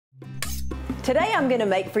Today I'm going to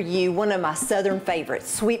make for you one of my southern favorites,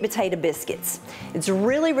 sweet potato biscuits. It's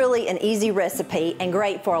really an easy recipe and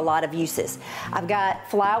great for a lot of uses. I've got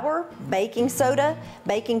flour, baking soda,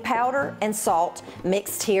 baking powder, and salt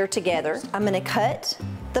mixed here together. I'm going to cut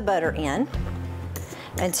the butter in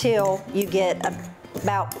until you get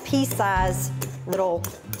about pea-sized little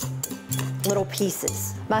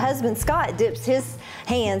pieces. My husband Scott dips his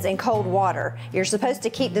hands in cold water. You're supposed to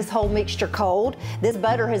keep this whole mixture cold. This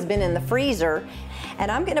butter has been in the freezer,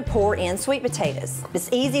 and I'm gonna pour in sweet potatoes. It's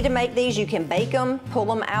easy to make these. You can bake them, pull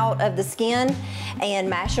them out of the skin, and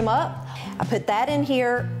mash them up. I put that in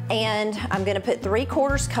here, and I'm gonna put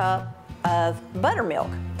 3/4 cup of buttermilk.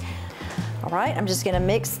 All right, I'm just gonna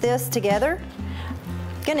mix this together.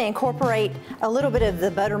 Gonna incorporate a little bit of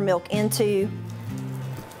the buttermilk into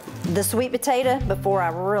the sweet potato before I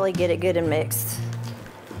really get it good and mixed.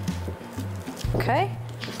 Okay,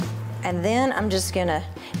 and then I'm just gonna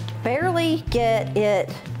barely get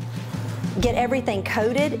everything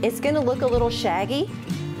coated. It's gonna look a little shaggy,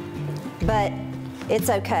 but it's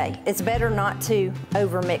okay. It's better not to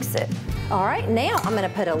over mix it. All right, now I'm gonna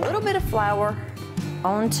put a little bit of flour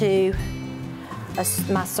onto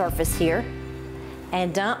my surface here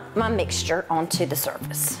and dump my mixture onto the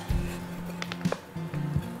surface.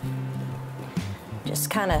 Just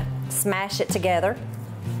kind of smash it together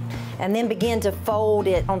and then begin to fold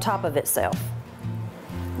it on top of itself.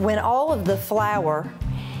 When all of the flour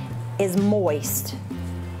is moist,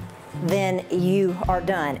 then you are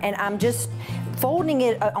done. And I'm just folding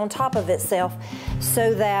it on top of itself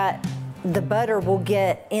so that the butter will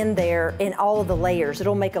get in there in all of the layers.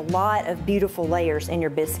 It'll make a lot of beautiful layers in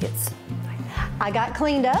your biscuits. I got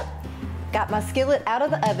cleaned up. Got my skillet out of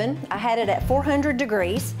the oven. I had it at 400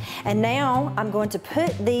 degrees. And now I'm going to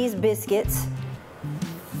put these biscuits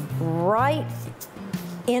right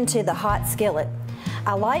into the hot skillet.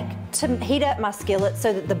 I like to heat up my skillet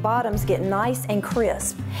so that the bottoms get nice and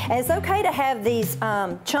crisp. And it's okay to have these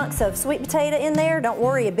chunks of sweet potato in there. Don't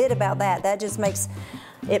worry a bit about that. That just makes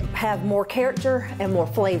it have more character and more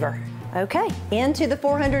flavor. Okay, into the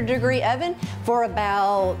 400-degree oven for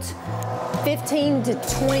about 15 to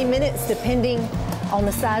 20 minutes, depending on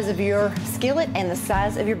the size of your skillet and the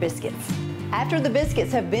size of your biscuits. After the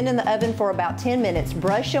biscuits have been in the oven for about 10 minutes,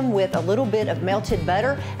 brush them with a little bit of melted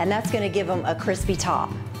butter, and that's gonna give them a crispy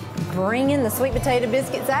top. Bringing the sweet potato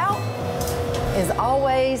biscuits out is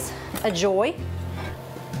always a joy.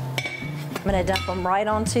 I'm gonna dump them right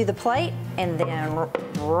onto the plate and then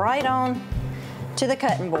right on to the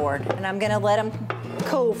cutting board, and I'm gonna let them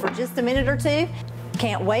cool for just a minute or two.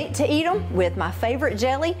 Can't wait to eat them with my favorite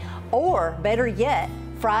jelly, or better yet,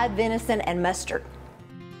 fried venison and mustard.